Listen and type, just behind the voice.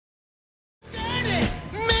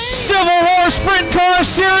Sprint Car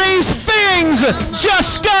Series, things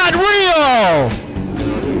just got real.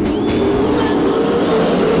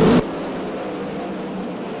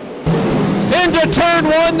 Into turn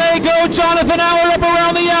one they go. Jonathan Allard up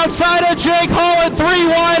around the outside of Jake Holland, 3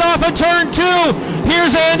 wide off of turn 2.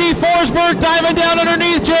 Here's Andy Forsberg diving down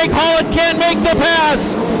underneath. Jake Holland can't make the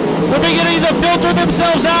pass. They're beginning to filter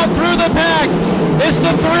themselves out through the pack. It's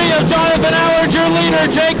the 3 of Jonathan Allard, your leader.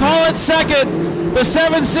 Jake Holland second. The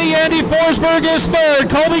 7C Andy Forsberg is third.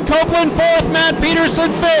 Colby Copeland fourth. Matt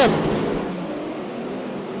Peterson fifth.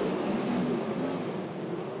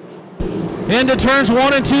 Into turns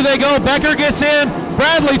 1 and 2 they go. Becker gets in.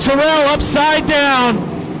 Bradley Terrell upside down.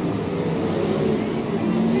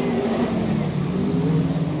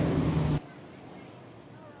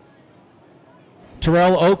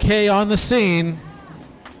 Terrell okay on the scene.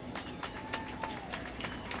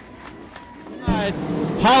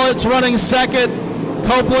 Hollett's running second.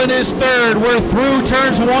 Copeland is third. We're through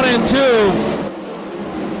turns 1 and 2.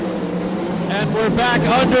 And we're back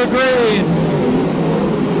under green.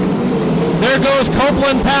 There goes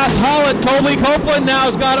Copeland past Hollett. Colby Copeland now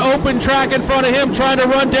has got open track in front of him, trying to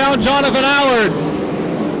run down Jonathan Allard.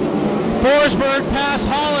 Forsberg past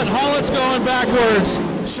Hollett. Hollett's going backwards.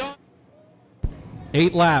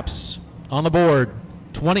 8 laps on the board.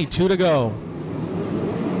 22 to go.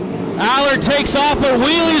 Allard takes off but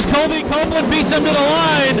wheelies. Colby Copeland beats him to the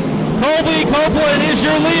line. Colby Copeland is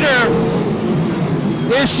your leader.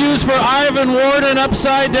 Issues for Ivan Warden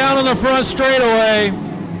upside down on the front straightaway.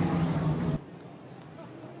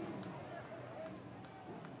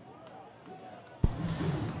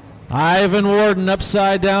 Ivan Warden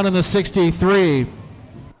upside down in the 63.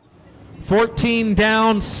 14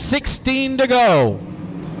 down, 16 to go.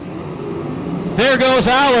 There goes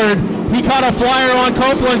Allard. He caught a flyer on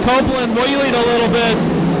Copeland. Copeland wheelied a little bit.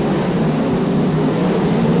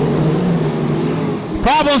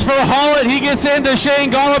 Problems for Hollett. He gets into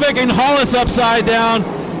Shane Golovic and Hollett's upside down.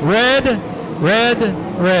 Red, red,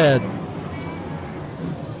 red.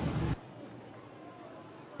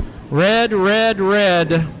 Red, red,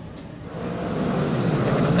 red.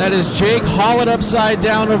 That is Jake Hollett upside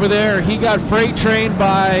down over there. He got freight trained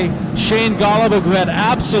by Shane Golovic, who had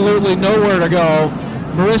absolutely nowhere to go.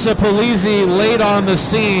 Marissa Polizzi late on the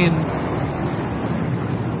scene.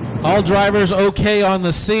 All drivers okay on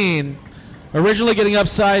the scene. Originally getting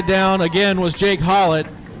upside down again was Jake Hollett.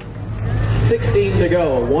 16 to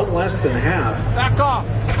go, 1 less than half. Back off.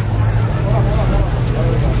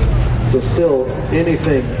 So still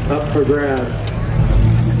anything up for grabs.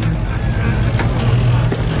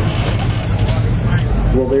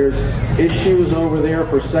 Well, there's issues over there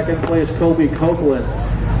for second place Colby Copeland.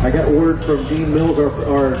 I got word from Dean Mills,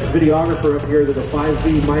 our videographer up here, that the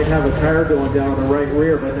 5V might have a tire going down the right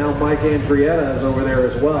rear, but now Mike Andrietta is over there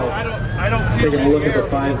as well. I don't feel taking a look at the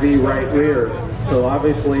 5V right rear. So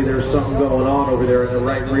obviously there's something going on over there in the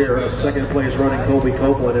right rear of second place running Colby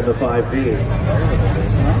Copeland in the 5V.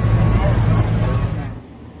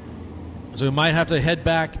 So we might have to head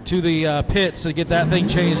back to the pits to get that thing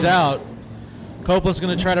changed out. Copeland's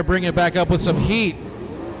going to try to bring it back up with some heat.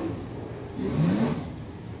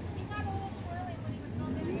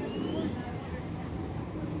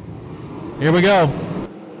 Here we go.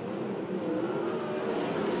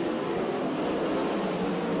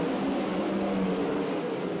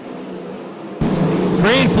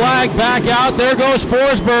 Green flag back out. There goes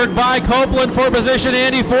Forsberg by Copeland for position.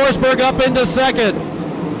 Andy Forsberg up into second.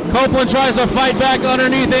 Copeland tries to fight back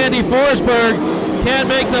underneath Andy Forsberg. Can't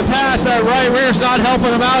make the pass. That right rear's not helping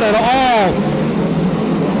him out at all.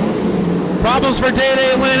 Problems for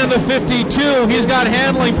Day-Day Lynn in the 52. He's got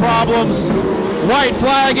handling problems. White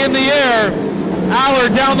flag in the air.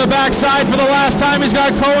 Allard down the backside for the last time. He's got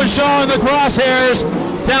Cohen Shaw in the crosshairs.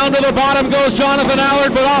 Down to the bottom goes Jonathan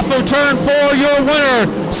Allard, but off of turn 4, your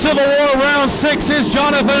winner, Civil War round 6, is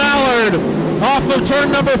Jonathan Allard. Off of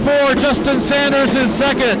turn number 4, Justin Sanders is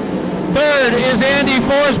second. Third is Andy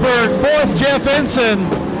Forsberg. Fourth, Jeff Ensign.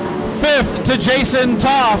 Fifth to Jason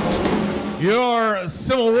Toft. Your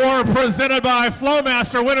Civil War presented by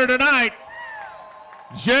Flowmaster. Winner tonight,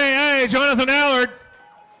 J.A. Jonathan Allard.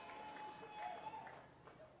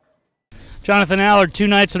 Jonathan Allard, 2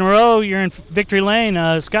 nights in a row. You're in victory lane.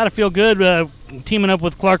 It's got to feel good teaming up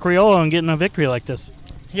with Clark Riolo and getting a victory like this.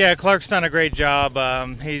 Yeah, Clark's done a great job.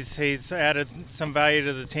 He's added some value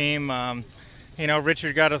to the team. You know,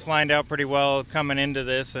 Richard got us lined out pretty well coming into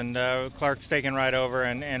this, and Clark's taken right over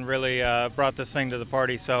and really brought this thing to the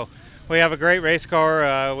party. So we have a great race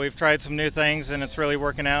car. We've tried some new things, and it's really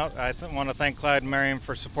working out. I want to thank Clyde and Merriam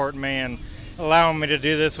for supporting me and allowing me to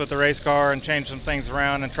do this with the race car and change some things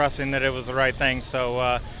around and trusting that it was the right thing. So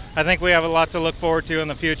I think we have a lot to look forward to in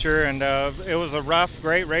the future, and it was a rough,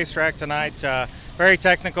 great racetrack tonight. Very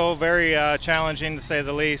technical, very challenging to say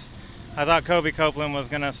the least. I thought Kobe Copeland was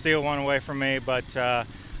going to steal one away from me, but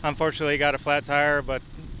unfortunately he got a flat tire, but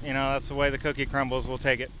you know, that's the way the cookie crumbles. We'll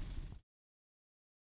take it.